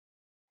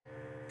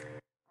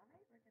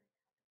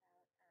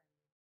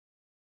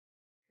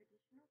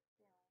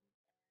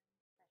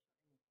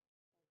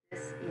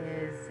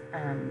is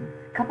a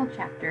couple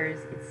chapters.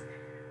 It's,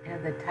 you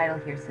know, the title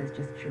here says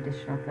just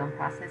traditional film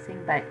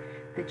processing, but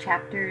the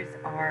chapters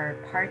are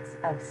parts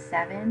of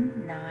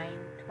 7, 9,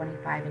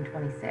 25, and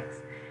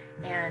 26.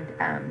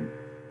 And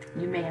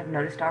you may have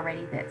noticed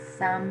already that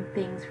some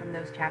things from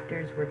those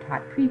chapters were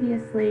taught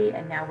previously,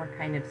 and now we're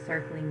kind of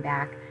circling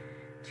back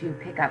to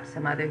pick up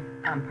some other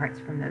parts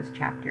from those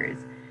chapters.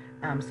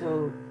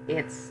 So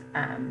it's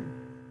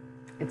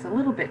a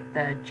little bit,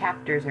 the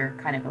chapters are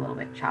kind of a little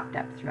bit chopped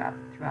up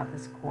throughout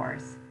this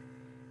course.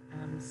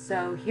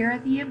 So here are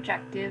the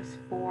objectives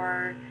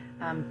for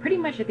pretty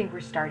much. I think we're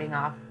starting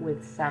off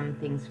with some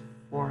things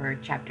for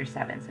chapter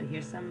 7. So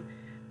here's some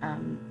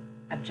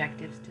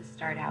objectives to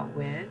start out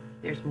with.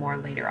 There's more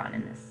later on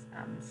in this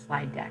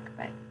slide deck,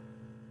 but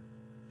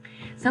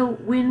so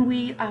when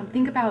we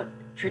think about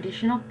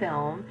traditional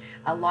film,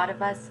 a lot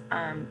of us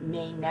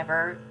may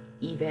never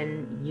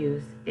even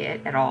use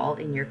it at all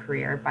in your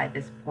career by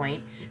this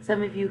point.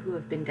 Some of you who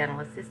have been dental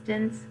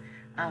assistants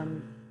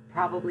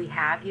probably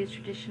have used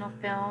traditional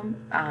film.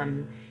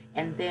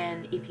 And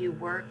then if you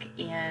work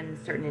in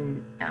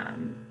certain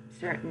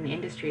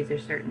industries or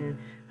certain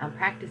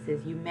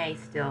practices, you may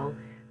still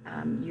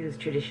use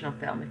traditional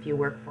film. If you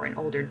work for an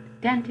older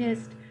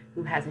dentist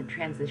who hasn't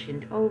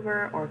transitioned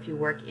over, or if you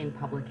work in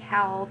public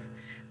health,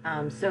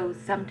 so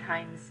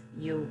sometimes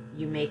you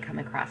may come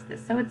across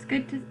this. So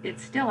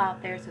it's still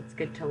out there, so it's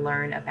good to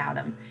learn about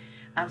them.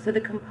 So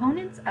the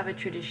components of a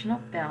traditional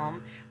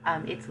film,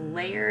 it's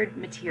layered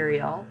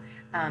material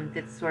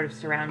that's sort of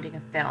surrounding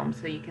a film.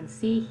 So you can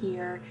see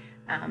here,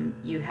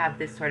 you have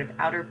this sort of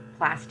outer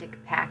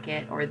plastic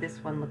packet, or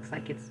this one looks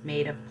like it's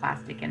made of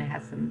plastic and it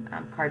has some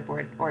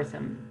cardboard or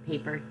some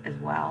paper as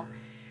well.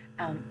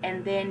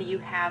 And then you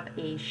have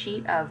a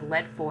sheet of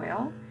lead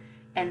foil,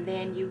 and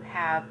then you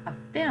have a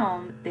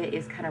film that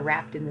is kind of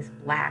wrapped in this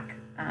black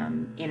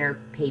inner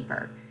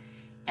paper.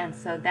 And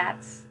so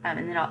that's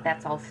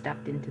all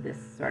stuffed into this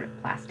sort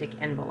of plastic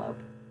envelope.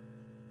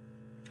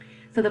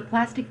 So the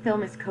plastic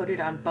film is coated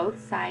on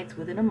both sides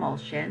with an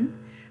emulsion.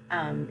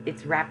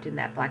 It's wrapped in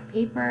that black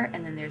paper,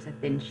 and then there's a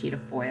thin sheet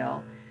of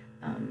foil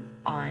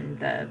on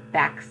the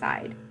back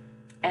side.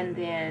 And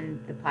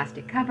then the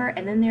plastic cover,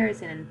 and then there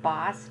is an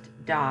embossed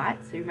dot.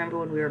 So remember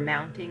when we were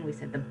mounting, we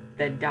said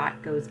the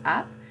dot goes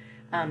up.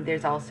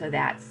 There's also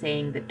that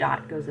saying the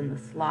dot goes in the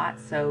slot.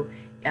 So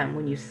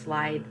when you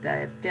slide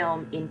the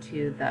film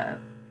into the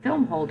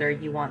film holder,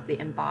 you want the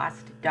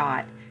embossed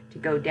dot to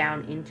go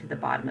down into the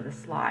bottom of the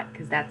slot,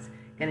 because that's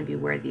going to be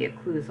where the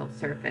occlusal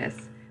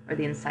surface or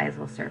the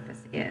incisal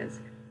surface is.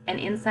 And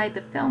inside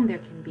the film there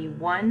can be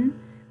one,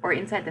 or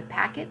inside the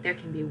packet there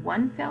can be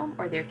one film,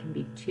 or there can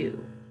be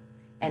two.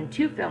 And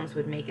two films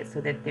would make it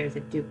so that there's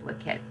a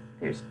duplicate.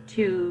 There's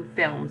two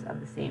films of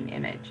the same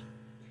image.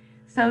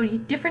 So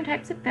different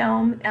types of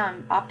film,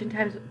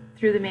 oftentimes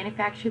through the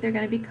manufacturer, they're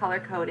going to be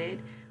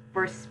color-coded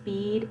for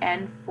speed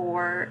and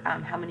for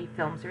how many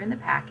films are in the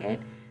packet.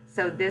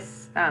 So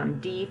this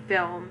D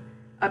film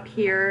up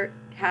here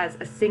has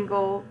a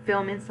single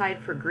film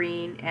inside for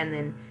green, and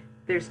then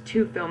there's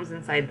two films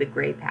inside the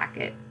gray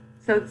packet.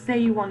 So say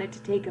you wanted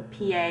to take a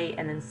PA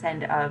and then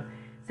send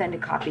a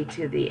copy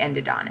to the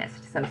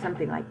endodontist. So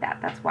something like that.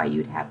 That's why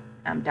you'd have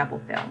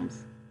double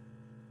films.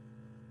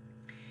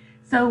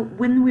 So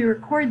when we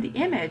record the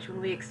image,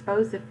 when we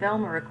expose the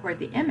film or record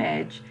the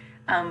image,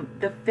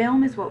 the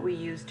film is what we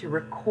use to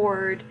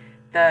record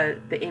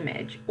the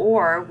image,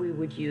 or we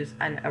would use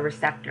a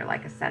receptor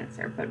like a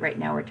sensor, but right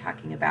now we're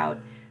talking about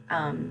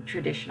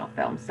traditional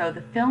film. So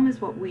the film is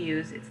what we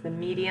use. It's the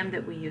medium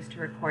that we use to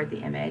record the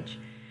image.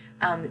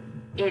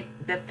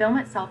 The film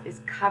itself is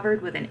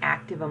covered with an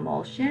active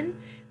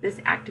emulsion. This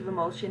active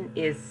emulsion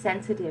is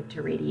sensitive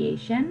to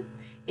radiation.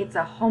 It's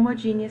a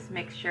homogeneous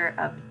mixture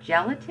of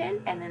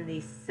gelatin and then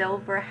these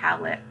silver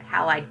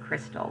halide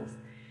crystals.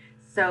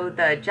 So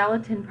the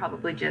gelatin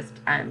probably just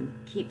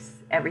keeps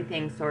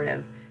everything sort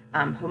of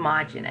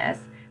homogeneous,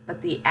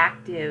 but the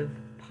active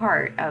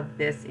part of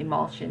this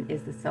emulsion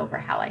is the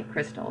silver halide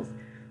crystals.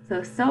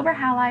 So silver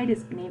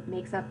halide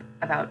makes up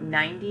about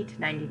 90 to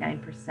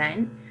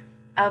 99%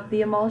 of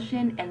the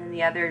emulsion, and then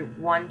the other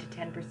 1 to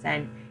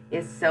 10%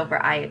 is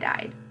silver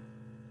iodide.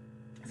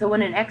 So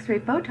when an X-ray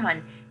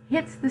photon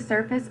hits the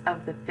surface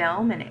of the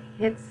film and it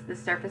hits the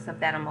surface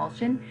of that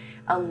emulsion,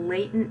 a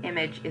latent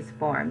image is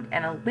formed.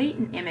 And a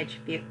latent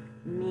image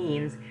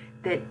means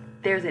that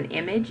there's an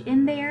image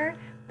in there,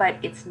 but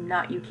it's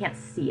not, you can't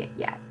see it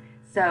yet.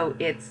 So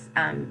it's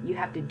you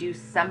have to do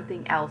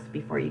something else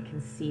before you can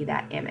see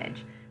that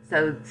image.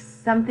 So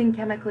something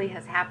chemically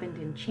has happened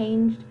and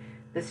changed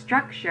the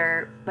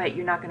structure, but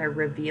you're not going to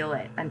reveal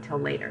it until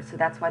later. So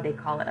that's why they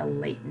call it a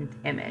latent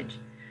image.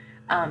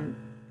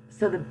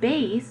 So the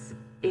base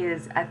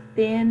is a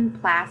thin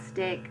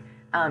plastic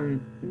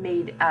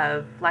made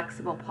of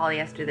flexible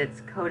polyester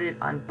that's coated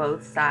on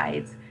both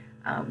sides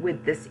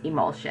with this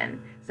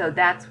emulsion. So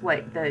that's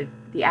what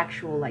the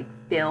actual like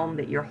film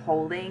that you're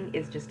holding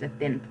is, just a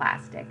thin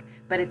plastic,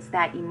 but it's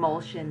that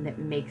emulsion that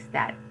makes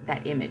that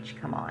image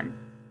come on.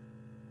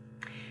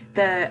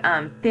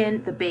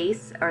 The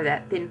base, or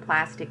that thin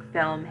plastic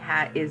film,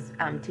 is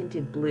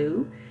tinted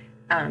blue,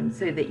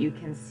 so that you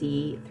can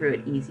see through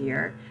it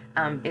easier.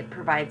 It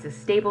provides a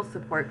stable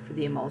support for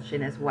the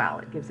emulsion as well.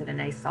 It gives it a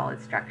nice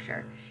solid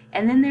structure.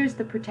 And then there's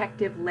the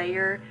protective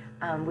layer,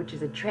 which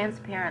is a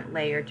transparent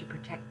layer to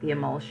protect the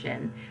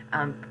emulsion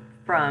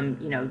from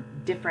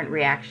different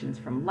reactions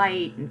from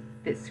light and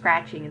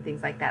scratching and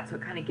things like that. So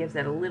it kind of gives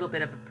it a little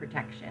bit of a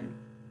protection.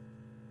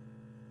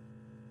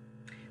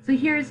 So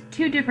here's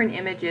two different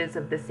images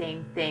of the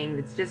same thing.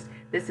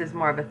 This is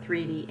more of a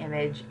 3D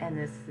image, and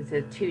this is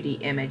a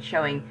 2D image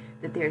showing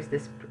that there's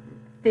this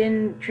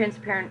thin,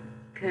 transparent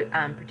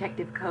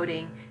protective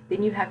coating.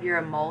 Then you have your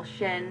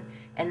emulsion,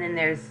 and then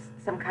there's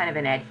some kind of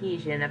an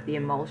adhesion of the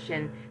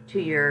emulsion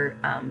to your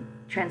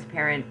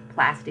transparent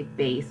plastic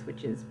base,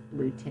 which is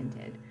blue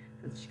tinted.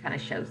 So it kind of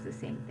shows the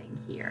same thing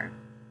here.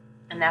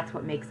 And that's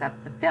what makes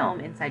up the film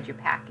inside your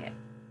packet.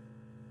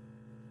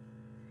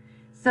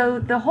 So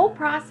the whole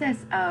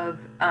process of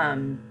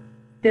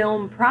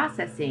film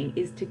processing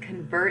is to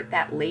convert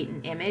that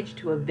latent image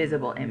to a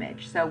visible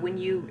image. So when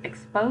you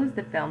expose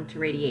the film to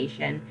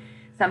radiation,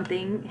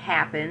 something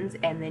happens,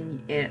 and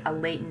then a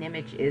latent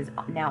image is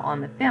now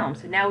on the film.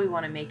 So now we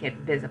want to make it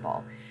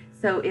visible.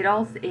 So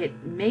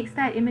it makes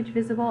that image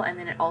visible, and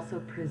then it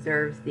also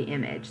preserves the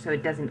image so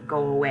it doesn't go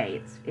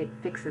away. It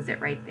fixes it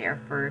right there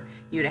for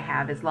you to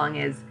have, as long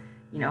as,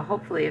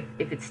 hopefully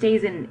if it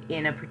stays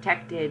in a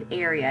protected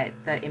area,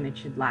 the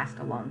image should last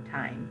a long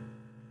time.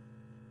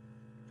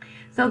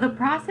 So the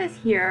process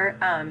here,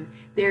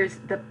 there's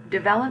the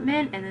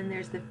development and then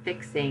there's the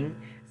fixing.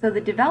 So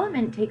the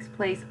development takes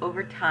place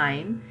over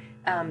time.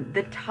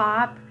 The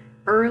top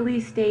early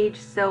stage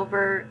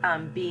silver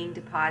being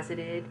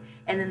deposited,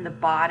 and then the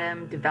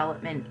bottom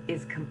development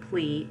is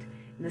complete.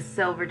 The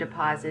silver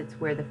deposits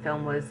where the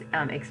film was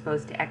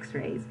exposed to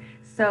X-rays.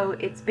 So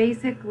it's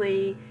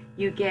basically,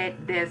 you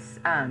get this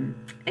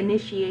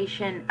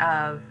initiation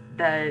of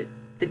the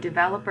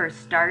developer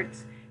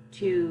starts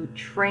to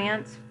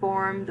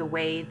transform the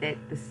way that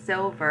the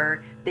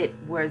silver that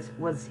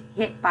was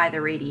hit by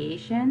the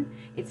radiation,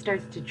 it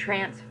starts to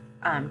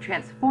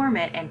transform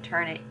it and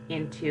turn it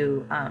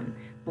into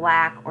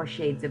black or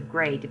shades of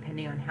gray,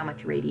 depending on how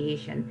much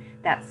radiation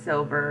that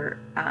silver,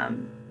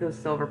 those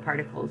silver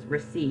particles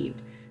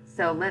received.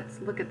 So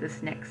let's look at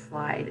this next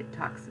slide. It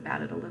talks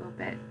about it a little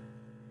bit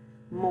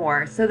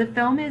more. So the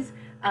film is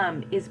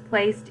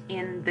placed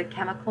in the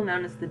chemical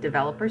known as the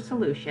developer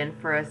solution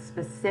for a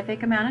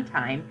specific amount of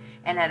time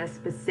and at a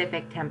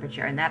specific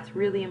temperature, and that's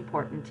really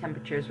important.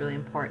 Temperature is really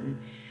important.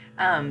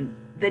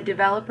 The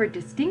developer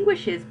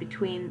distinguishes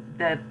between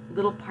the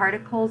little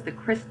particles, the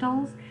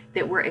crystals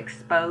that were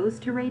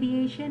exposed to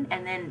radiation,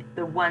 and then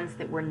the ones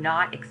that were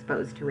not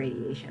exposed to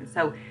radiation.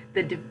 So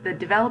the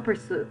developer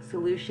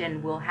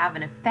solution will have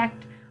an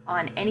effect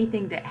on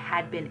anything that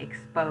had been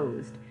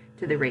exposed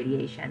to the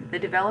radiation. The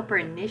developer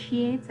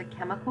initiates a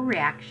chemical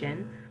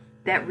reaction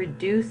that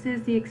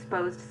reduces the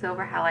exposed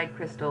silver halide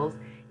crystals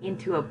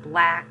into a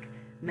black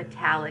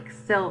metallic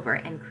silver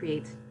and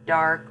creates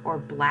dark or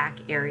black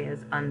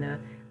areas on the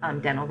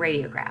dental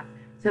radiograph.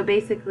 So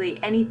basically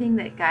anything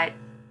that got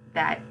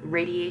that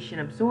radiation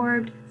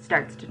absorbed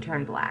starts to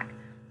turn black.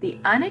 The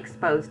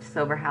unexposed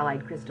silver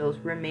halide crystals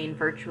remain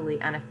virtually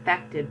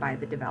unaffected by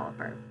the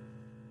developer.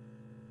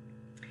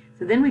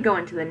 So then we go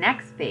into the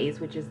next phase,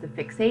 which is the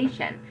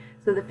fixation.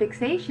 So the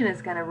fixation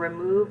is going to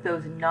remove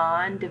those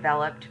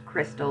non-developed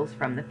crystals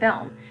from the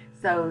film.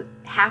 So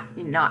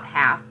not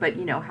half, but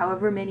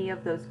however many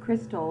of those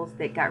crystals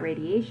that got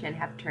radiation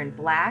have turned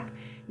black.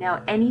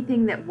 Now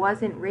anything that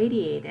wasn't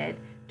radiated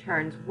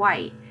turns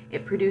white.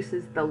 It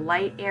produces the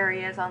light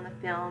areas on the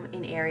film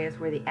in areas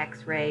where the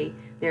X-ray,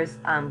 there's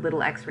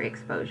little X-ray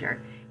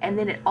exposure. And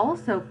then it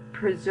also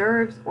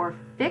preserves or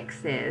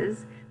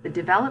fixes the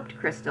developed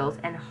crystals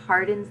and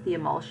hardens the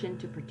emulsion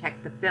to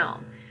protect the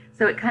film.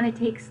 So it kind of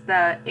takes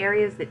the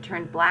areas that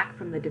turned black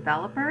from the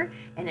developer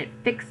and it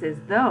fixes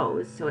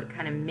those, so it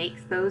kind of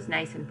makes those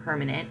nice and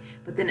permanent,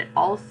 but then it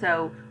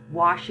also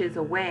washes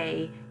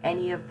away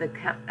any of the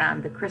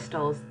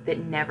crystals that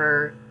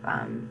never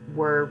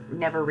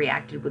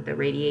reacted with the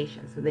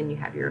radiation. So then you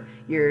have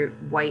your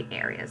white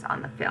areas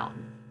on the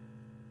film.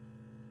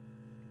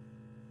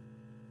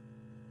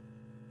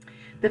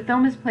 The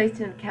film is placed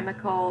in a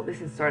chemical, this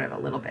is sort of a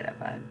little bit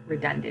of a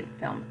redundant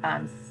film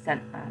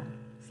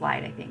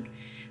slide, I think.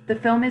 The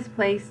film is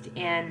placed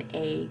in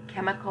a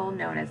chemical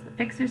known as the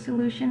fixer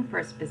solution for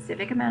a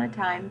specific amount of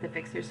time. The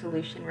fixer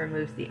solution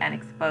removes the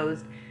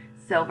unexposed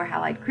silver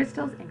halide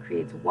crystals and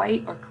creates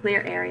white or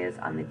clear areas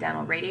on the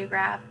dental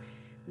radiograph.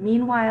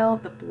 Meanwhile,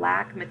 the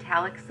black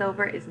metallic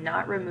silver is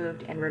not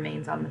removed and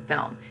remains on the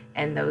film.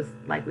 And those,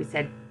 like we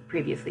said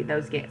previously,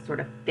 those get sort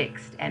of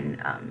fixed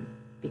and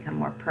become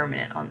more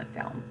permanent on the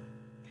film.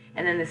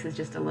 And then this is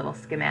just a little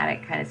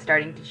schematic kind of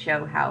starting to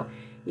show how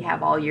you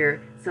have all your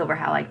silver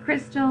halide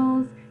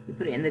crystals, you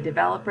put it in the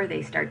developer,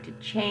 they start to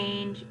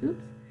change.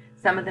 Oops.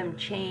 Some of them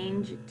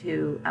change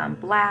to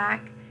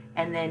black,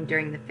 and then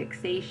during the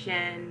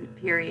fixation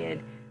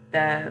period,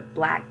 the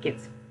black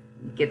gets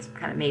gets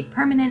kind of made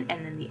permanent,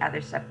 and then the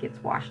other stuff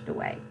gets washed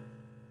away.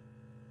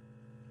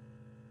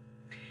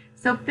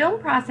 So film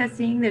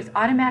processing, there's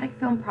automatic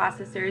film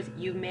processors.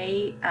 You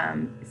may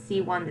see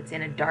one that's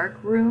in a dark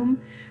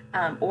room,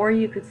 or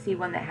you could see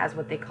one that has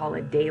what they call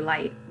a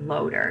daylight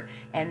loader.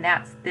 And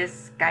that's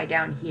this guy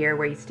down here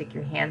where you stick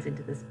your hands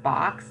into this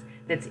box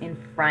that's in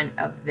front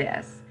of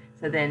this.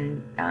 So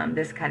then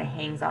this kind of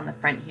hangs on the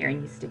front here,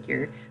 and you stick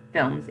your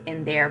films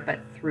in there but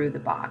through the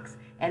box.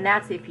 And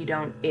that's if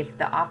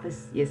the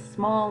office is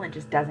small and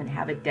just doesn't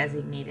have a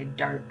designated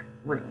dark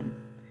room.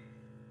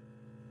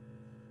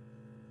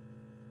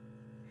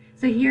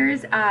 So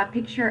here's a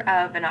picture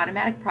of an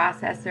automatic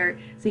processor.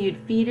 So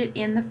you'd feed it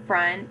in the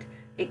front.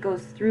 It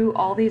goes through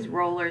all these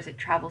rollers. It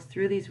travels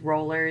through these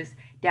rollers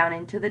down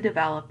into the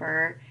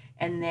developer,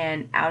 and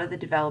then out of the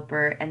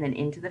developer, and then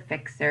into the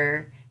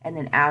fixer, and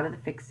then out of the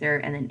fixer,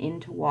 and then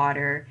into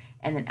water,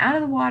 and then out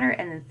of the water,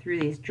 and then through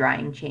these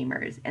drying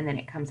chambers, and then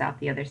it comes out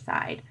the other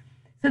side.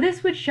 So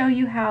this would show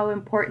you how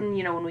important,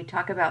 when we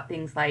talk about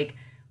things like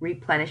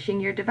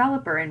replenishing your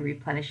developer and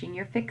replenishing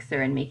your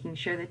fixer and making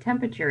sure the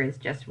temperature is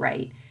just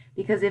right.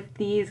 Because if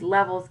these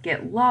levels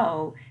get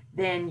low,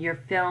 then your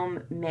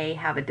film may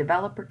have a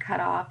developer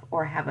cutoff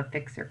or have a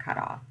fixer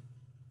cutoff.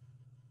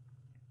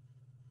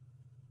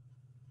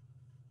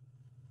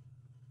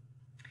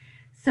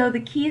 So the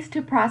keys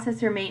to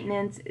processor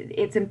maintenance,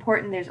 it's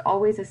important there's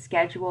always a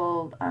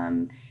schedule,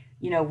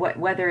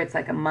 whether it's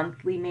like a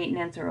monthly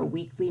maintenance or a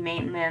weekly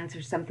maintenance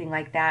or something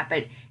like that,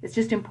 but it's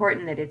just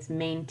important that it's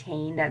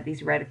maintained at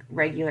these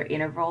regular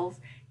intervals.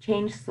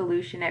 Change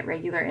solution at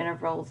regular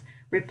intervals,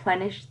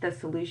 replenish the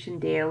solution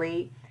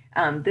daily.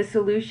 The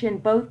solution,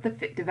 both the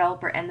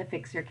developer and the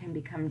fixer can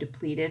become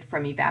depleted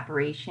from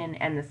evaporation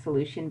and the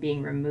solution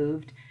being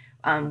removed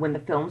when the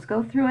films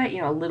go through it.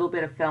 A little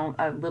bit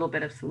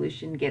of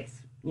solution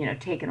gets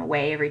taken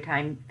away every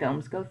time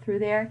films go through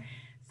there.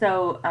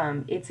 So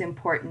it's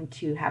important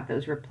to have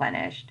those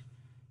replenished.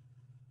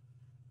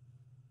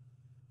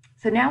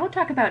 So now we'll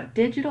talk about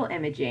digital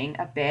imaging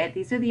a bit.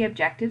 These are the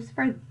objectives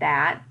for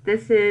that.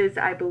 This is,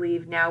 I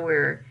believe, now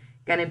we're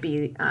going to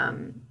be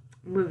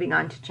moving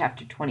on to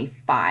chapter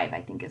 25,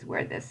 I think is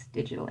where this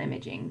digital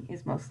imaging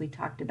is mostly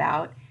talked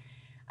about.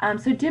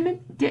 So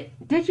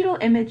digital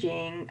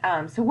imaging,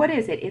 so what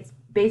is it? It's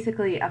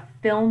basically a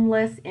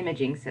filmless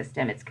imaging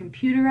system. It's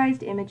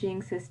computerized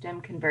imaging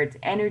system, converts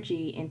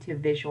energy into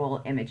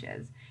visual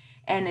images.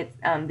 And it's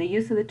the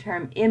use of the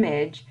term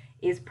image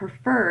is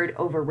preferred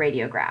over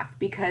radiograph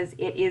because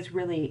it is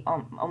really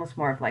almost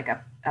more of like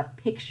a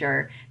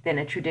picture than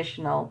a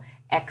traditional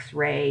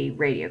X-ray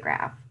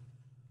radiograph.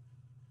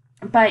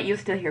 But you'll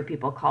still hear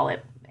people call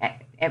it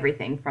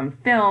everything from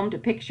film to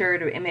picture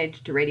to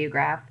image to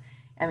radiograph.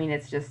 I mean,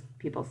 it's just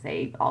people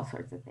say all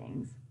sorts of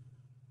things.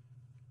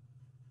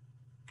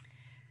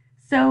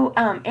 So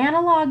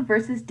analog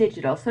versus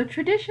digital. So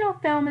traditional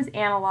film is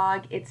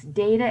analog. It's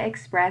data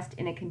expressed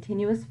in a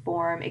continuous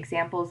form.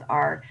 Examples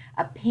are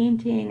a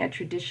painting, a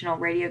traditional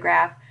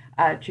radiograph,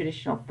 a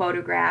traditional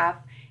photograph.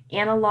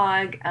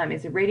 Analog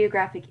is a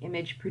radiographic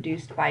image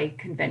produced by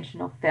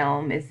conventional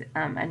film is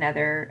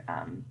another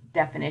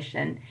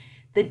definition.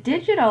 The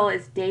digital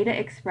is data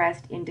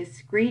expressed in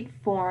discrete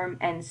form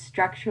and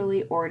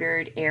structurally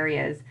ordered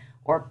areas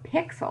or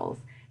pixels.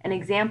 An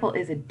example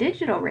is a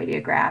digital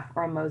radiograph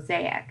or a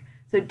mosaic.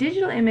 So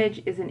digital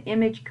image is an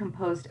image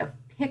composed of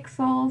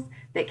pixels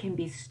that can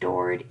be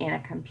stored in a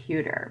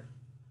computer.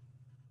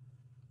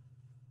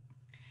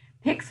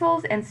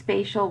 Pixels and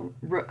spatial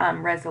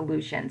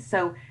resolution.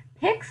 So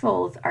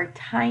pixels are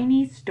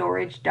tiny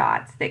storage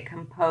dots that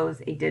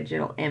compose a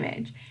digital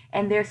image,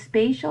 and their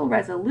spatial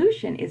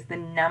resolution is the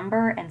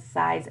number and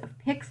size of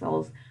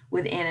pixels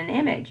within an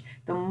image.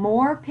 The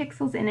more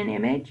pixels in an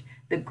image,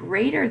 the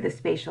greater the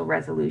spatial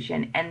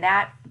resolution, and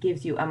that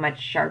gives you a much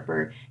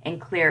sharper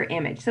and clearer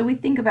image. So we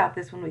think about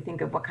this when we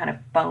think of what kind of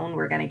phone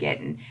we're going to get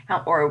and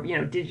how, or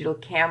digital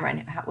camera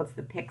and what's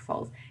the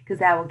pixels, because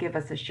that will give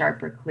us a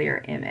sharper,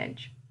 clear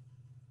image.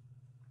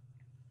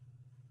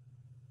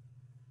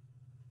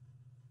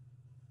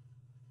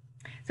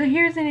 So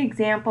here's an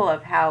example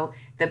of how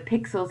the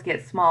pixels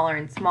get smaller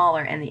and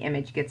smaller and the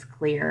image gets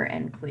clearer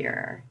and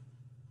clearer.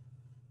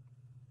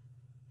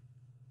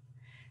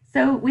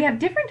 So we have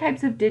different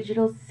types of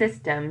digital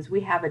systems.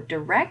 We have a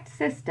direct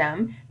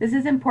system. This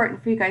is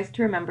important for you guys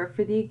to remember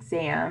for the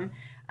exam.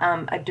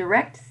 A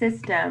direct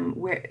system,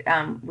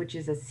 which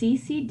is a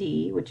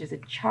CCD, which is a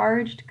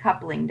charged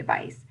coupling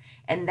device.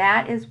 And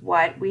that is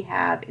what we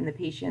have in the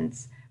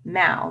patient's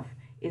mouth,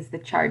 is the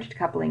charged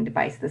coupling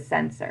device, the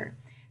sensor.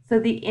 So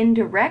the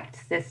indirect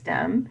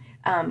system,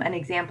 an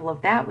example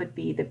of that would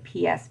be the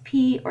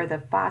PSP, or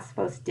the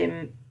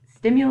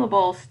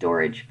phosphostimulable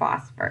storage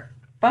phosphor,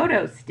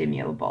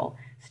 photostimulable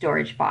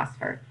storage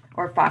phosphor,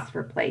 or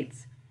phosphor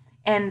plates.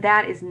 And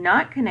that is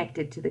not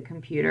connected to the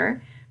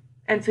computer.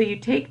 And so you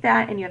take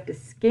that and you have to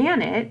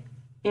scan it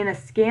in a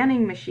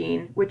scanning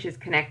machine, which is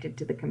connected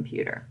to the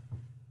computer.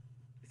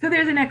 So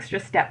there's an extra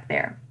step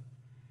there.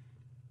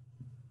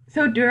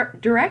 So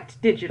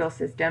direct digital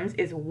systems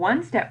is a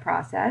one-step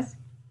process.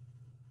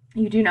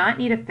 You do not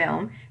need a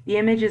film. The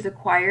image is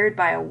acquired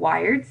by a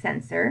wired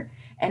sensor,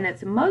 and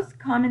its most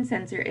common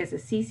sensor is a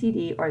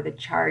CCD, or the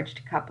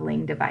charged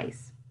coupling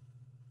device.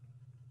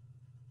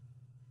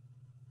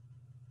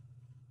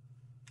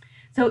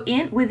 So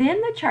within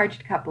the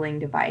charged coupling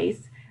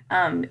device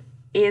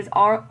is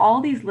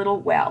all these little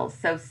wells.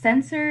 So the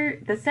sensor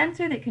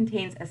that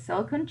contains a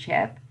silicon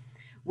chip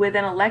with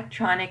an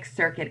electronic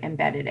circuit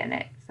embedded in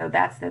it. So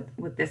that's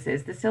what this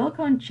is. The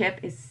silicone chip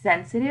is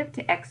sensitive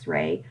to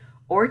X-ray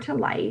or to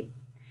light,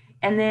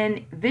 and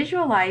then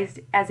visualized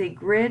as a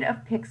grid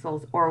of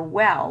pixels or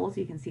wells.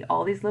 You can see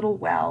all these little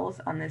wells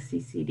on the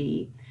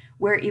CCD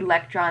where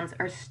electrons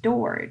are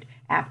stored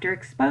after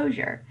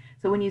exposure.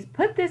 So when you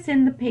put this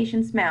in the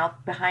patient's mouth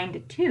behind a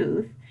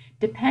tooth,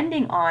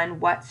 depending on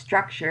what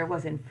structure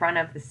was in front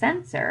of the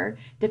sensor,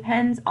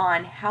 depends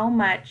on how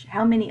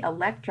many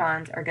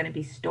electrons are going to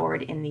be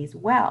stored in these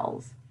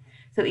wells.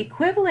 So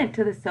equivalent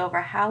to the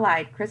silver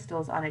halide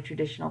crystals on a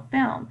traditional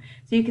film.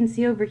 So you can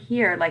see over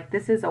here, like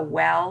this is a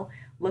well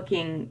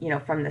looking,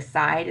 from the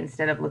side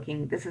instead of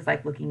looking, this is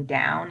like looking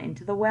down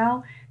into the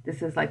well.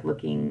 This is like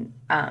looking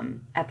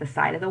at the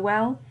side of the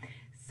well.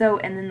 So,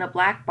 and then the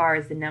black bar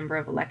is the number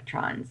of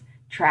electrons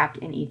trapped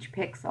in each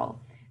pixel.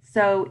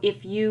 So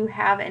if you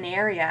have an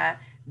area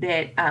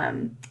that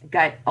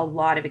got a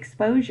lot of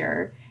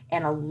exposure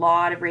and a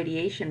lot of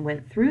radiation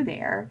went through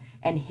there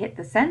and hit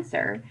the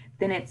sensor,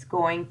 then it's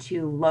going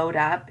to load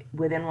up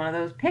within one of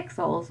those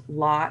pixels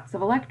lots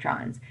of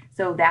electrons.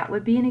 So that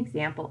would be an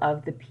example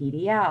of the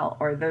PDL,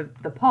 or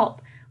the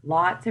pulp.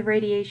 Lots of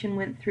radiation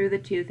went through the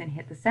tooth and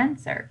hit the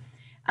sensor.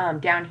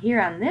 Down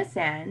here on this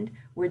end,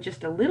 where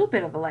just a little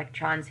bit of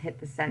electrons hit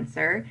the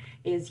sensor,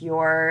 is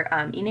your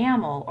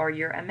enamel or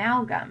your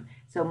amalgam.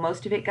 So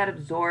most of it got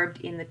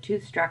absorbed in the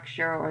tooth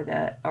structure or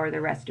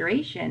the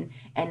restoration,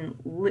 and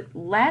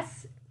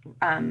less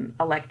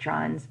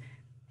electrons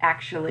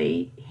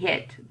actually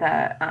hit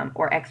the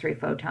or X-ray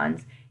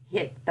photons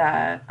hit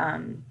the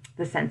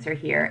sensor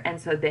here, and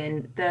so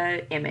then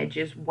the image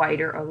is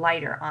whiter or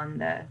lighter on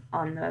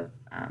the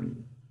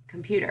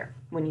computer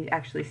when you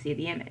actually see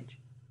the image.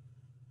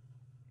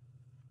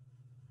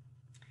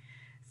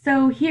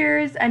 So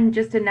here's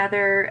just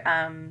another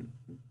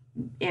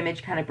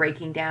image kind of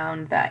breaking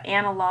down the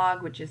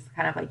analog, which is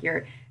kind of like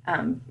your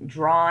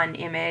drawn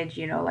image,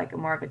 like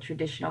more of a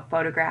traditional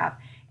photograph.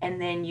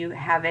 And then you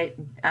have it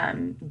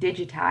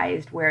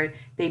digitized, where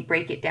they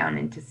break it down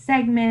into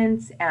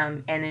segments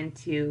and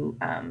into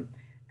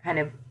kind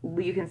of,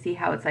 you can see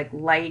how it's like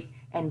light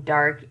and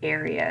dark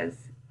areas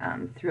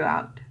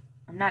throughout.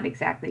 I'm not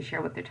exactly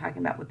sure what they're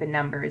talking about with the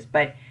numbers,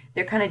 but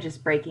they're kind of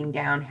just breaking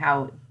down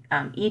how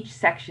each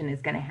section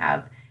is going to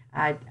have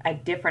a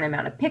different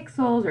amount of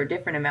pixels or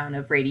different amount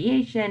of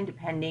radiation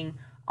depending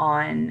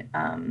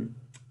on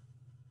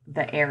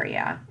the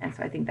area. And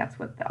so I think that's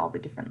what all the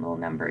different little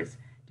numbers,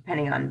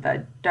 depending on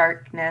the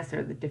darkness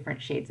or the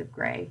different shades of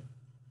gray.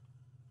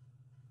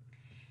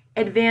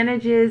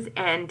 Advantages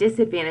and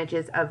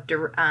disadvantages of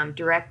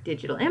direct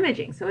digital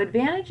imaging. So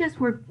advantages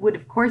would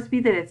of course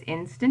be that it's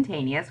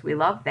instantaneous. We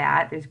love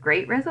that. There's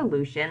great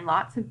resolution,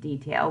 lots of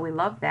detail. We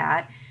love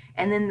that.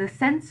 And then the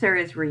sensor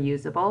is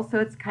reusable, so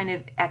it's kind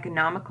of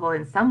economical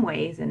in some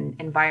ways and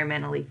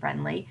environmentally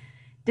friendly.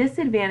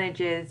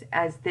 Disadvantages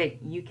as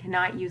that you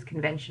cannot use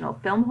conventional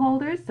film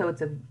holders, so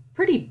it's a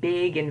pretty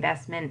big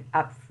investment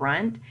up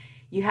front.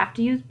 You have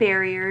to use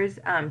barriers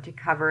to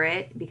cover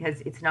it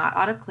because it's not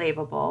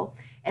autoclavable.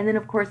 And then,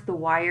 of course, the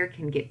wire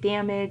can get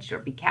damaged or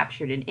be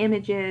captured in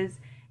images,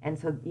 and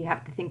so you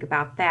have to think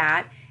about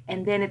that.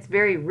 And then it's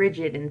very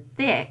rigid and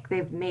thick.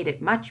 They've made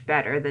it much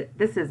better.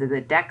 This is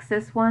the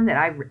Dexus one that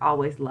I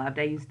always loved.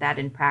 I used that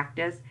in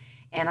practice,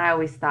 and I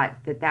always thought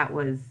that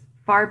was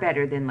far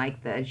better than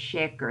like the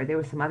Schick, or there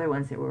were some other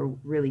ones that were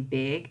really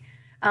big.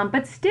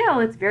 But still,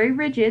 it's very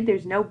rigid.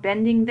 There's no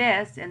bending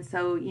this, and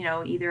so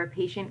either a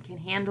patient can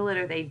handle it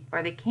or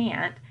they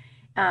can't.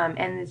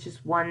 And it's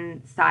just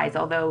one size.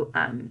 Although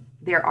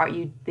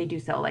they do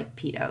sell like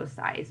pedo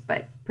size,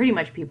 but pretty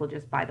much people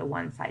just buy the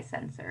one size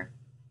sensor.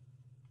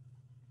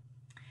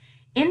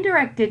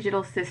 Indirect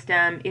digital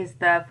system is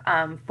the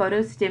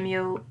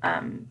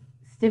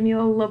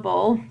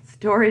stimulable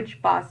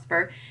storage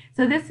phosphor.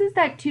 So this is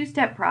that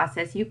two-step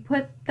process. You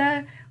put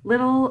the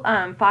little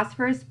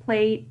phosphorus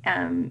plate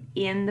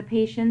in the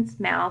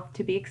patient's mouth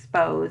to be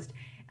exposed,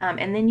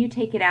 and then you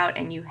take it out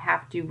and you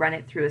have to run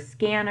it through a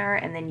scanner,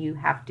 and then you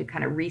have to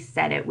kind of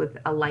reset it with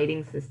a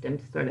lighting system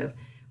to sort of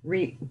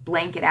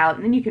blank it out,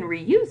 and then you can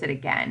reuse it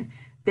again.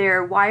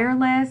 They're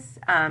wireless,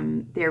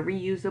 they're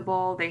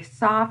reusable, they're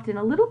soft and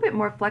a little bit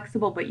more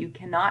flexible, but you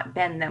cannot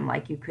bend them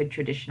like you could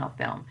traditional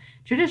film.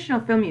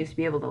 Traditional film used to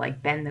be able to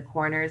like bend the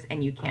corners,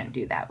 and you can't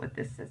do that with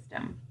this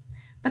system.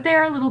 But they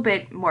are a little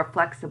bit more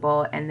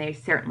flexible, and they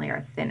certainly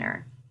are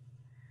thinner.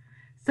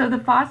 So the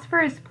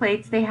phosphorus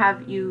plates,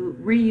 you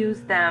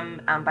reuse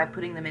them by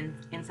putting them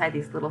inside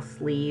these little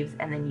sleeves,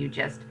 and then you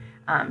just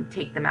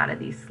take them out of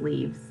these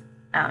sleeves,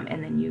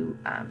 and then you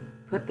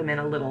put them in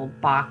a little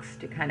box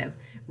to kind of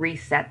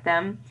reset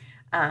them.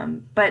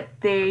 But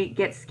they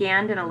get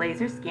scanned in a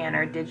laser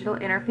scanner, digital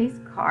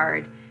interface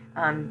card.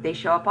 They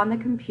show up on the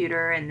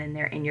computer and then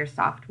they're in your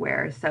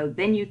software. So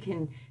then you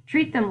can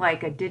treat them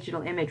like a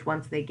digital image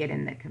once they get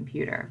in the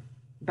computer,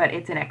 but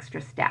it's an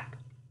extra step.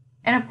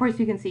 And of course,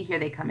 you can see here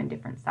they come in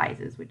different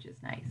sizes, which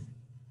is nice.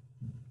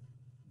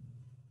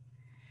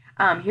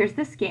 Here's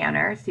the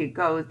scanner. So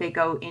they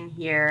go in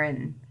here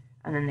and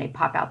then they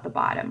pop out the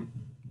bottom.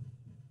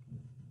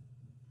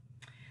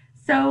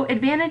 So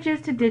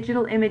advantages to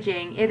digital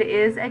imaging, it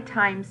is a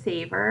time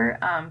saver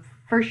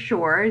for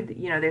sure.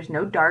 You know, there's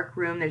no dark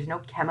room, there's no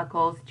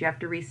chemicals that you have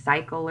to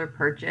recycle or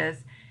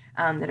purchase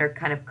that are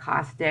kind of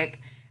caustic.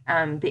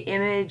 The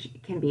image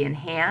can be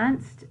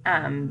enhanced.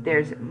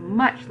 There's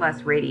much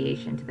less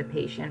radiation to the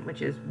patient,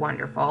 which is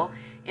wonderful.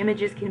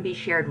 Images can be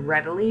shared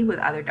readily with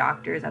other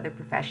doctors, other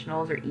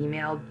professionals, or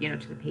emailed,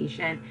 to the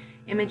patient.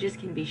 Images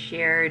can be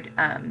shared.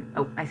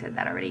 I said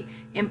that already.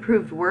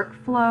 Improved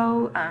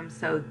workflow.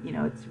 So,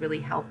 it's really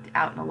helped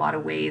out in a lot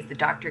of ways. The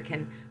doctor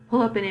can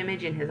pull up an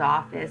image in his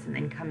office and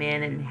then come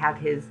in and have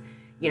his,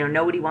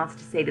 know what he wants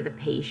to say to the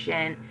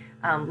patient.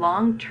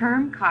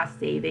 Long-term cost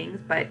savings,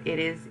 but it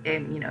is,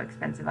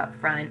 expensive up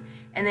front.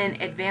 And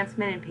then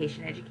advancement in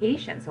patient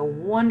education. So,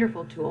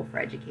 wonderful tool for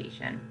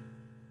education.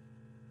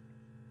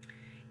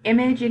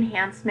 Image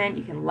enhancement,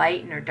 you can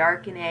lighten or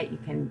darken it. You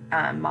can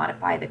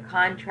modify the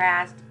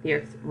contrast.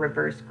 There's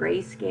reverse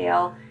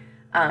grayscale.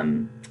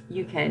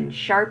 You can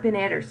sharpen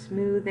it or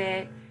smooth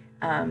it.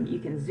 You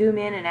can zoom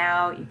in and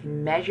out. You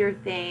can measure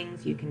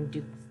things. You can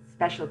do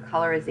special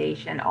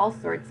colorization, all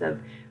sorts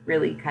of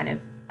really kind of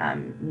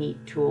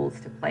neat tools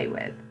to play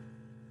with.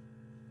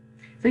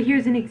 So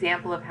here's an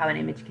example of how an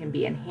image can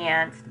be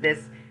enhanced.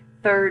 This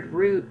third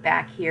root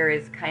back here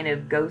is kind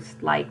of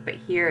ghost-like, but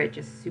here it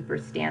just super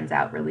stands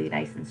out really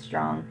nice and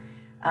strong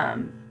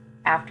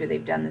after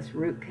they've done this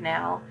root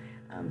canal.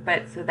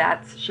 So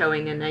that's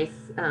showing a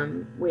nice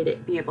way to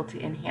be able to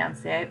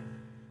enhance it.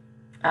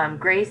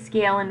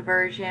 Grayscale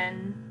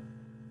inversion.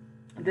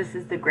 This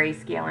is the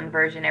grayscale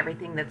inversion.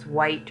 Everything that's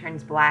white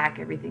turns black.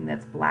 Everything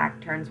that's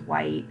black turns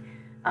white.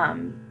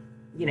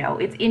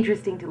 It's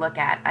interesting to look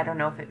at. I don't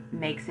know if it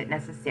makes it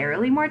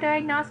necessarily more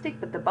diagnostic,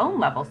 but the bone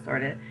level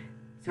sort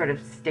of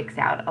sticks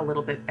out a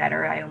little bit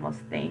better, I almost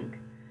think.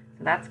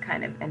 So that's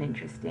kind of an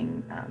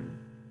interesting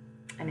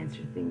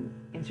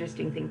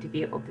thing to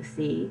be able to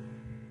see.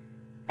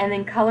 And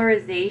then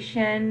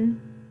colorization.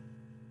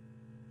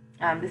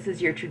 This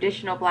is your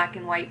traditional black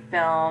and white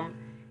film,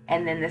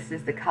 and then this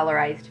is the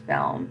colorized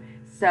film.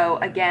 So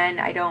again,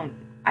 I don't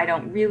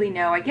really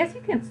know. I guess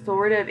you can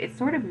it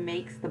sort of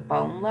makes the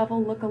bone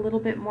level look a little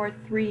bit more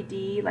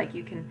 3D, like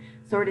you can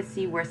sort of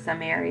see where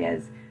some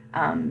areas,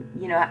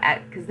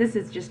 because this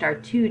is just our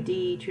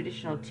 2D,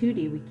 traditional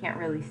 2D, we can't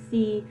really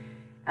see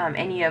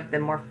any of the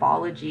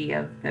morphology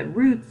of the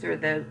roots or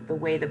the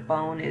way the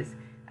bone is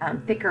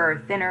thicker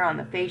or thinner on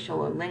the facial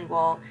or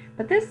lingual.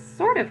 But this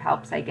sort of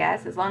helps, I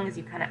guess, as long as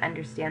you kind of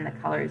understand the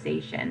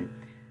colorization.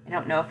 I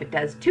don't know if it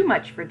does too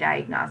much for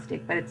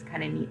diagnostic, but it's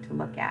kind of neat to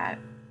look at.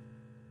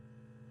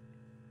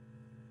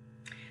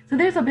 So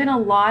there's been a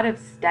lot of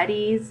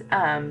studies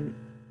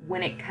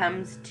when it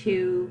comes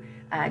to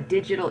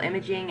digital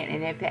imaging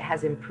and if it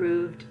has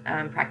improved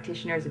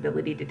practitioners'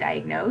 ability to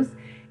diagnose.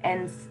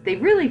 And they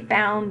really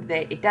found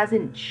that it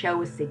doesn't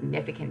show a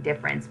significant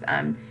difference.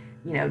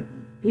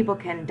 People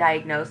can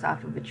diagnose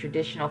off of a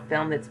traditional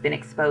film that's been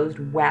exposed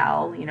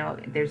well.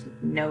 There's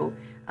no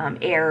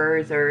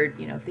errors or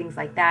things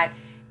like that,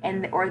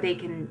 or they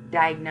can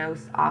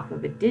diagnose off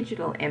of a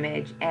digital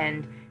image,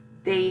 and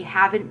they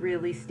haven't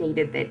really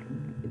stated that.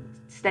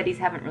 Studies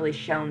haven't really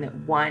shown that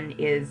one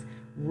is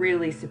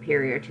really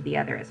superior to the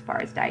other as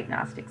far as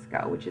diagnostics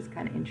go, which is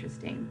kind of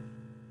interesting.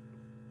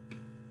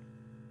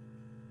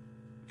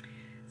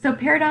 So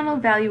periodontal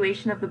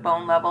evaluation of the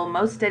bone level.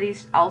 Most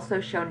studies also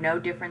show no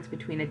difference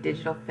between a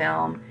digital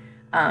film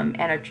and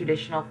a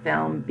traditional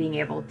film being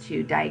able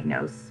to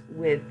diagnose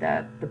with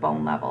the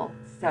bone level.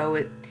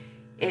 So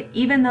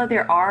even though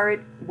there are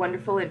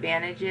wonderful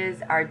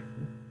advantages, our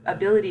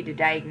ability to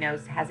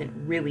diagnose hasn't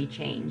really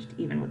changed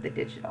even with the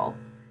digital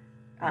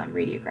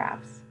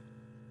radiographs.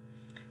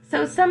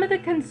 So some of the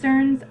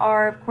concerns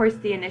are, of course,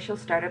 the initial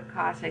startup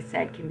costs, I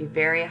said, can be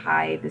very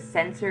high. The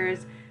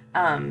sensors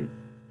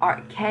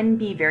can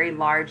be very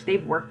large.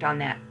 They've worked on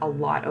that a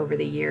lot over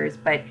the years,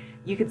 but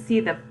you could see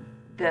the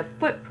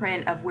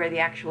footprint of where the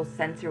actual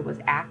sensor was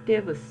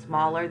active was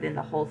smaller than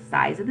the whole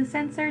size of the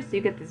sensor. So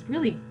you get this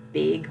really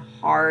big,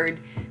 hard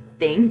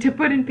thing to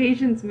put in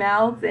patients'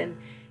 mouths, and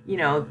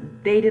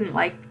they didn't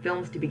like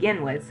films to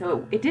begin with,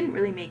 so it didn't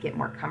really make it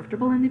more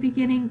comfortable in the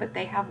beginning, but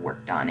they have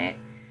worked on it.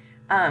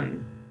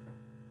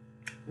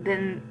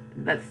 Then,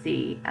 let's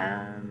see,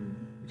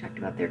 we talked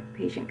about their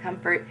patient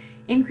comfort.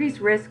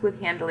 Increased risk with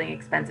handling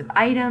expensive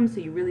items,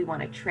 so you really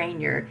want to train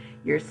your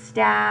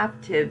staff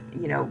to,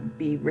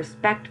 be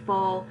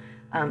respectful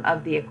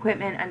of the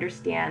equipment,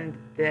 understand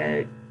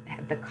the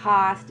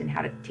cost and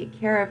how to take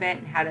care of it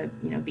and how to,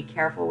 be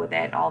careful with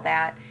it, all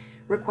that.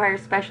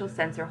 Requires special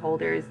sensor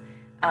holders.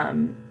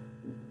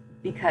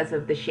 because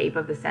of the shape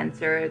of the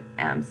sensor.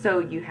 So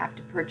you have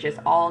to purchase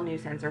all new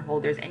sensor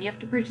holders, and you have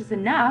to purchase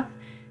enough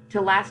to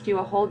last you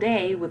a whole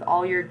day with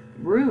all your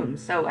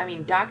rooms. So I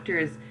mean,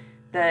 doctors,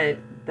 the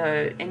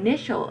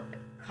initial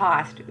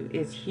cost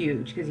is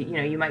huge, because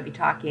you might be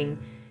talking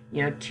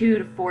 2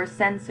 to 4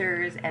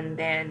 sensors, and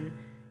then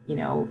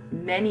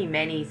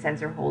many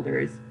sensor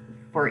holders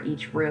for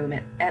each room,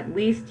 at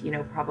least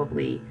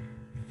probably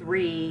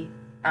 3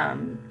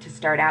 to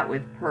start out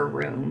with per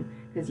room,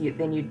 because you'd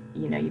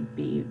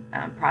be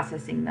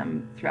processing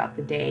them throughout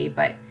the day.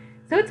 But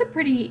so it's a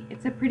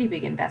pretty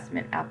big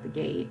investment out the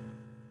gate.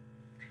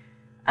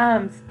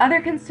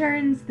 Other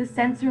concerns: the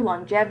sensor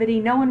longevity.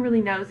 No one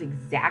really knows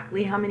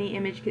exactly how many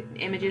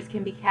images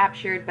can be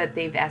captured, but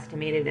they've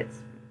estimated it's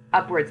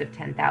upwards of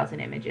 10,000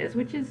 images,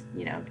 which is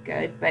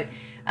good. But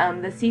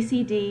the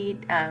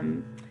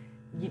CCD,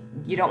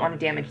 you don't want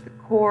to damage the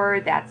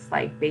cord. That's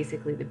like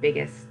basically the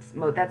biggest.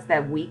 That's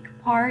the weak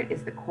part,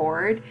 is the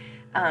cord.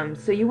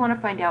 So you want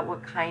to find out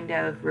what kind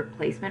of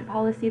replacement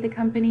policy the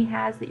company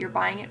has that you're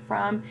buying it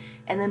from.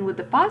 And then with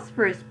the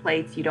phosphorus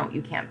plates, you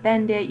can't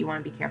bend it. You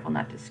want to be careful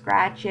not to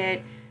scratch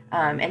it.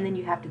 And then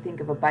you have to think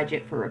of a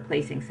budget for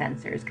replacing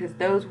sensors, because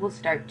those will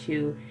start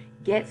to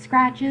get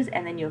scratches,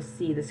 and then you'll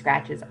see the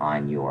scratches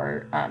on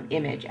your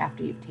image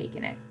after you've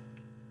taken it.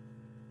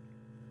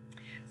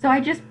 So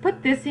I just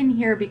put this in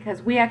here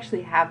because we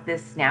actually have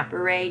this snap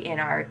array in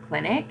our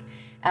clinic.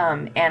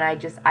 And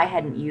I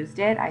hadn't used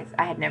it. I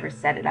had never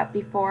set it up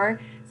before.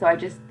 So I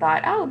just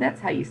thought, oh, that's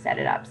how you set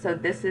it up. So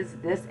this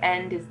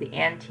end is the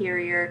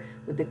anterior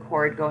with the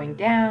cord going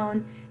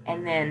down,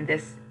 and then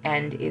this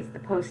end is the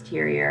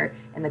posterior,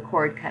 and the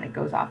cord kind of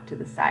goes off to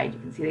the side. You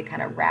can see they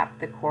kind of wrap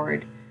the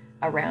cord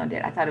around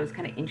it. I thought it was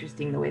kind of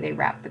interesting the way they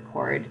wrapped the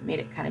cord, made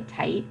it kind of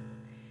tight.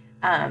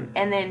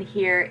 And then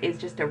here is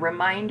just a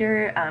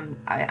reminder.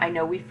 I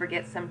know we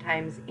forget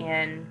sometimes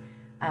in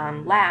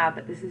lab,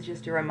 but this is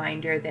just a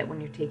reminder that when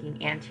you're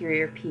taking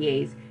anterior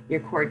PAs, your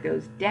cord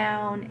goes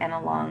down and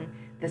along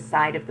the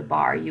side of the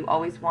bar. You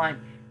always want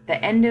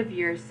the end of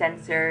your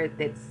sensor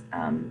that's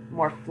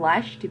more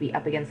flush to be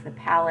up against the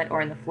palate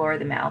or in the floor of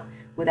the mouth,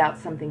 without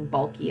something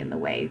bulky in the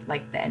way,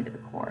 like the end of the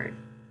cord.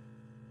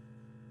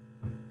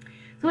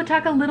 So we'll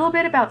talk a little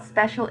bit about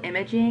special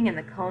imaging and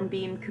the cone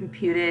beam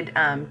computed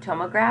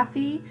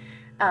tomography.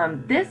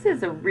 This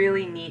is a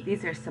really neat,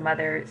 these are some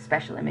other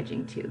special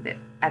imaging too that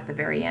at the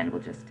very end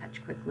we'll just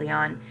touch quickly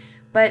on.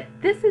 But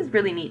this is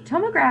really neat.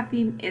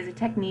 Tomography is a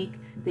technique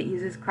that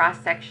uses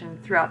cross-section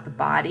throughout the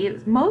body. It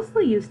was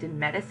mostly used in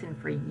medicine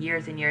for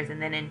years and years,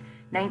 and then in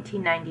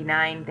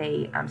 1999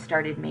 they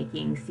started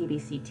making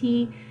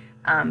CBCT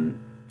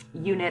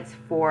units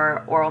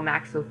for oral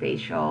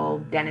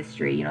maxillofacial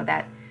dentistry,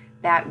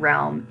 that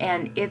realm.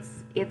 And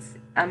it's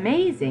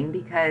amazing,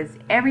 because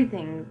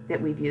everything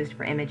that we've used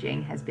for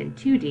imaging has been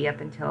 2D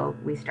up until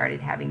we started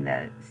having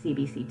the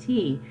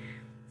CBCT.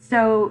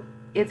 So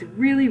it's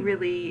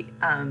really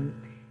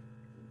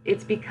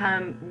it's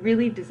become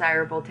really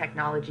desirable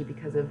technology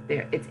because of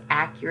its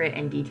accurate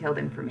and detailed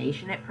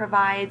information it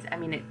provides. I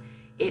mean,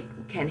 it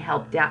can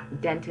help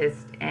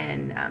dentists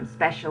and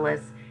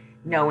specialists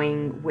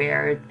knowing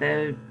where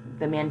the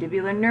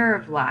mandibular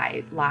nerve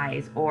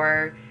lies,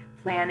 or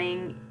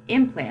planning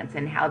implants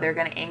and how they're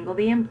going to angle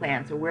the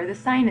implants, or where the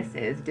sinus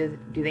is. Do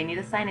they need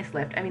a sinus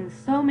lift? I mean,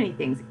 so many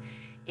things.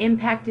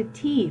 Impacted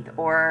teeth,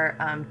 or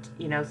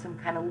some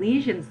kind of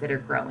lesions that are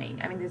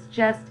growing. I mean, it's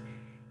just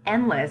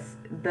endless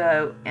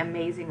the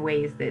amazing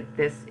ways that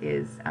this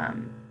is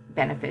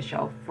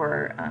beneficial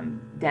for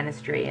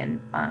dentistry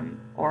and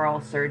oral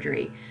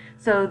surgery.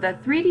 So the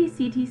 3D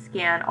CT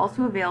scan,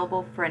 also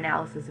available for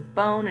analysis of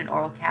bone and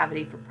oral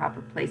cavity for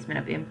proper placement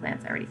of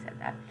implants. I already said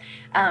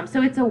that.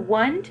 So it's a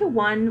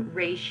 1-to-1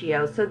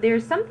 ratio. So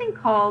there's something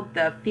called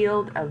the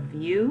field of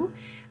view,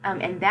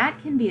 and that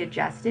can be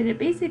adjusted. It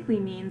basically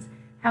means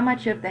how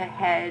much of the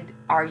head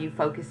are you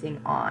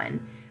focusing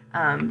on.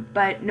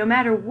 But no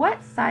matter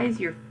what size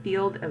your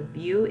field of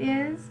view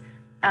is,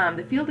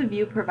 the field of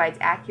view provides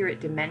accurate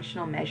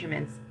dimensional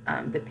measurements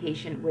the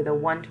patient with a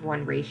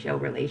 1-to-1 ratio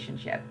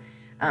relationship.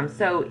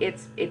 So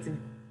it's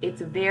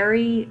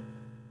very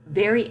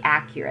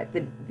accurate.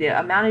 The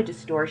amount of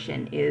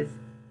distortion is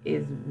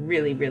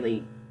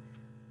really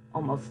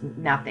almost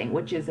nothing,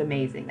 which is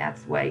amazing.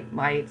 That's why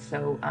it's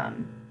so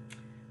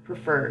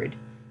preferred.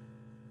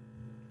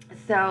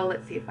 So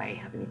let's see if I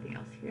have anything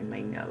else here in my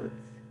notes.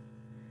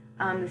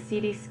 The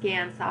CT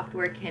scan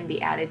software can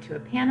be added to a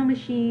panel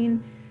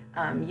machine,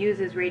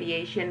 uses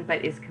radiation,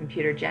 but is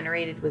computer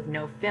generated with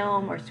no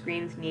film or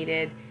screens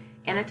needed.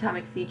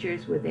 Anatomic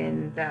features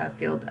within the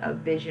field of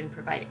vision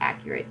provide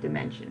accurate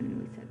dimension.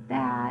 We said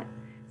that.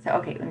 So,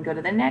 okay, let me go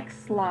to the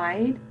next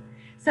slide.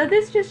 So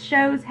this just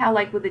shows how,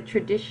 like with a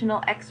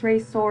traditional X-ray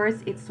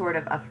source, it's sort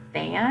of a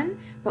fan,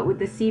 but with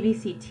the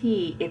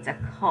CBCT, it's a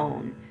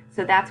cone.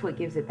 So that's what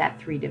gives it that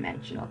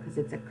 3-dimensional, because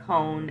it's a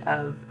cone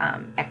of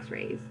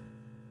X-rays.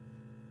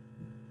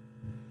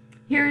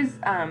 Here's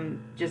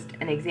just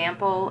an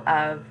example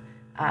of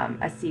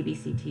a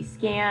CBCT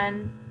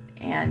scan,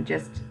 and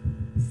just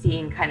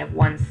seeing kind of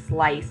one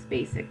slice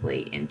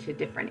basically into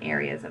different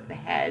areas of the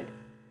head.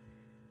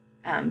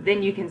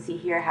 Then you can see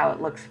here how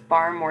it looks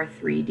far more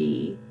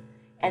 3D.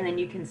 And then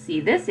you can see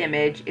this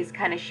image is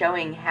kind of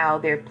showing how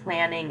they're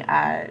planning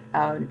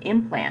an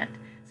implant.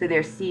 So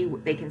they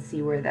can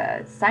see where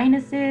the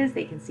sinus is,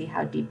 they can see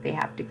how deep they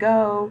have to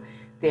go.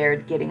 They're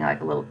getting like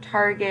a little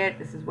target.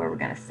 This is where we're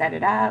going to set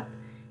it up.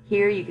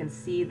 Here you can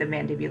see the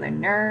mandibular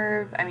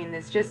nerve. I mean,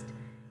 it's just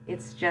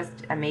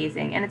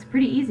amazing. And it's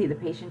pretty easy. The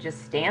patient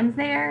just stands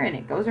there and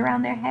it goes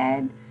around their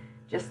head,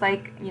 just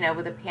like,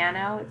 with a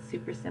pano. It's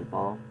super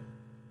simple.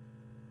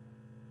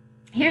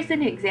 Here's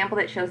an example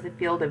that shows the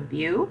field of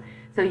view.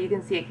 So you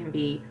can see it can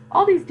be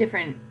all these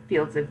different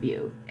fields of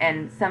view,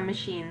 and some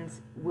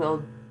machines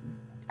will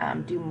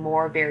do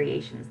more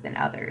variations than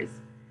others.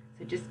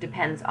 So it just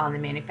depends on the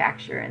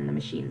manufacturer and the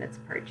machine that's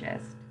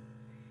purchased.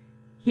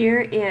 Here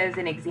is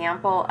an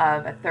example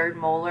of a third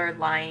molar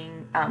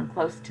lying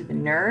close to the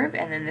nerve,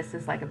 and then this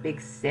is like a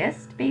big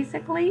cyst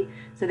basically.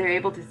 So they're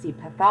able to see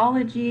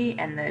pathology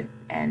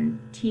and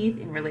teeth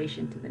in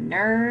relation to the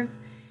nerve.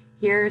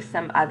 Here's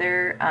some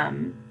other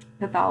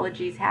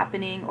pathologies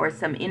happening, or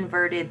some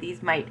inverted.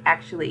 These might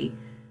actually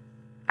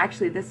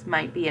this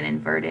might be an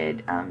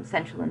inverted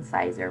central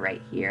incisor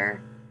right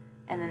here,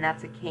 and then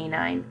that's a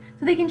canine.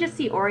 So they can just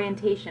see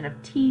orientation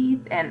of teeth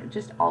and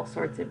just all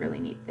sorts of really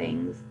neat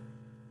things.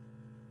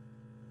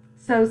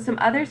 So some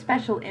other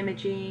special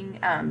imaging.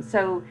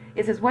 So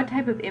it says, what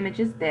type of image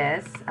is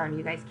this?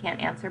 You guys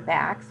can't answer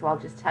back, so I'll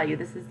just tell you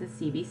this is the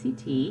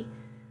CBCT.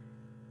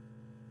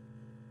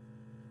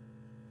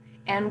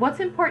 And what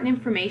important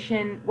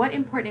information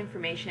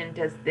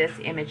does this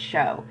image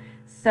show?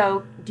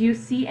 So do you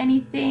see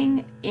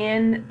anything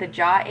in the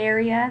jaw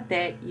area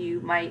that you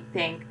might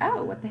think,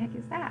 oh, what the heck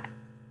is that?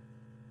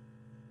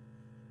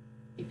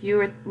 If you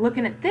were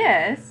looking at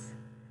this,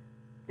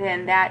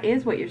 then that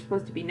is what you're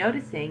supposed to be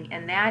noticing,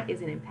 and that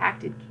is an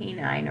impacted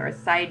canine, or a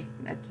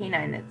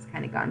canine that's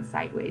kind of gone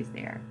sideways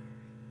there.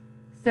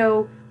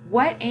 So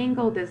what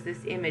angle does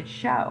this image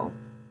show?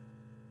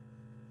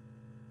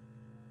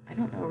 I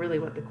don't know really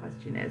what the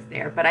question is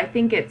there, but I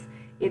think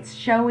it's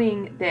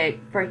showing that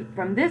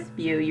from this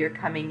view you're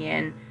coming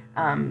in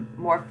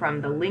more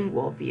from the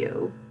lingual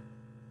view.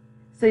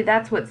 So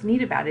that's what's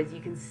neat about it, is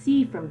you can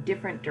see from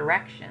different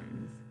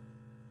directions.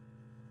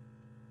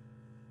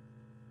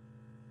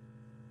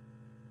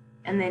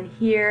 And then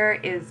here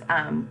is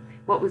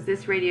what was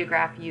this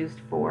radiograph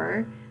used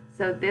for.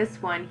 So this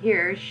one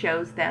here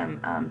shows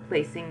them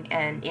placing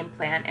an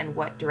implant and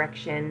what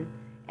direction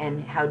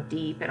and how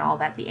deep and all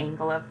that, the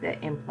angle of the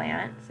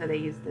implant. So they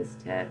use this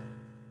to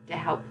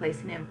help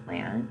place an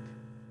implant.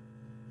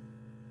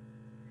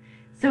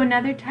 So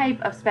another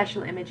type of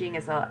special imaging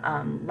is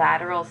a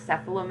lateral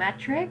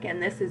cephalometric,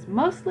 and this is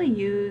mostly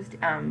used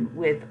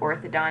with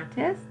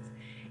orthodontists.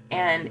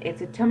 And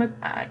it's a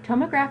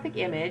tomographic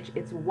image.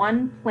 It's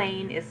one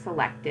plane is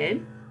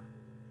selected.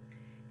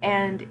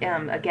 And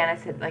again, I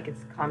said like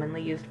it's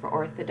commonly used for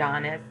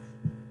orthodontists.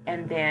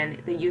 And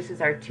then the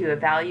uses are to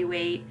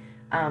evaluate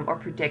or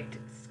predict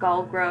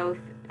skull growth,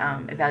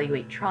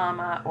 evaluate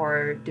trauma,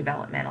 or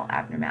developmental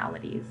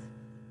abnormalities.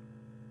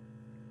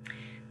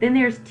 Then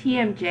there's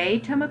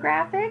TMJ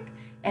tomographic,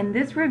 and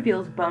this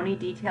reveals bony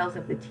details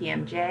of the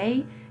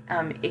TMJ.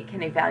 It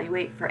can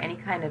evaluate for any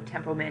kind of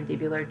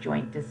temporomandibular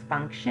joint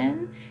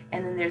dysfunction,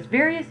 and then there's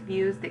various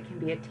views that can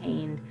be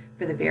attained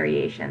for the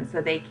variation.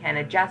 So they can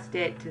adjust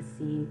it to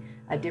see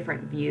a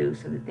different view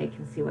so that they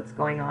can see what's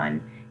going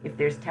on if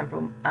there's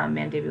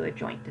temporomandibular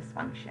joint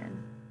dysfunction.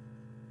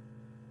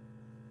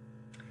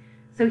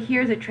 So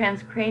here's a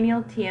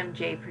transcranial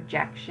TMJ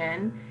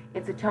projection.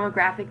 It's a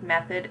tomographic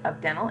method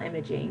of dental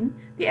imaging.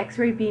 The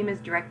X-ray beam is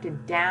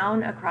directed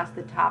down across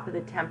the top of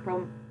the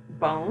temporal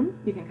bone.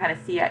 You can kind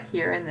of see it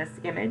here in this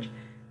image.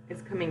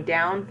 It's coming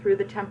down through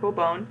the temporal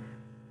bone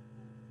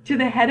to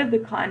the head of the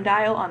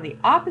condyle on the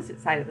opposite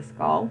side of the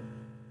skull.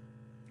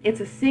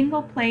 It's a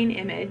single plane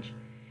image,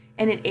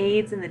 and it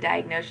aids in the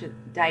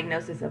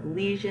diagnosis of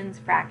lesions,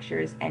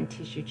 fractures, and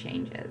tissue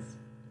changes.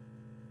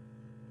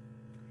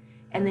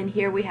 And then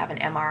here we have an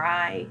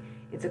MRI.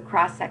 It's a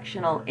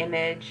cross-sectional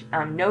image,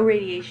 no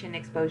radiation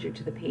exposure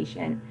to the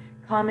patient.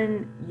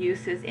 Common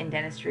uses in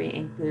dentistry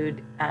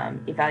include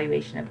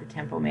evaluation of the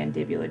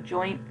temporomandibular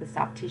joint, the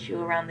soft tissue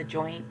around the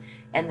joint,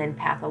 and then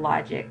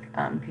pathologic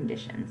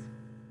conditions.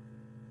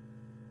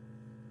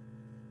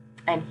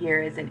 And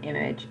here is an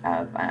image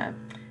of an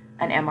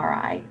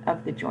MRI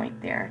of the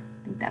joint there.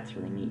 I think that's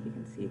really neat. You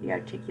can see the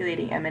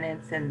articulating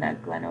eminence and the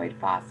glenoid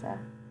fossa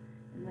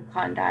and the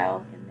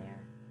condyle in there.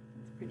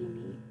 It's pretty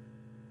neat.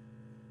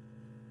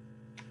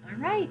 All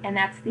right, and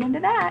that's the end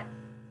of that.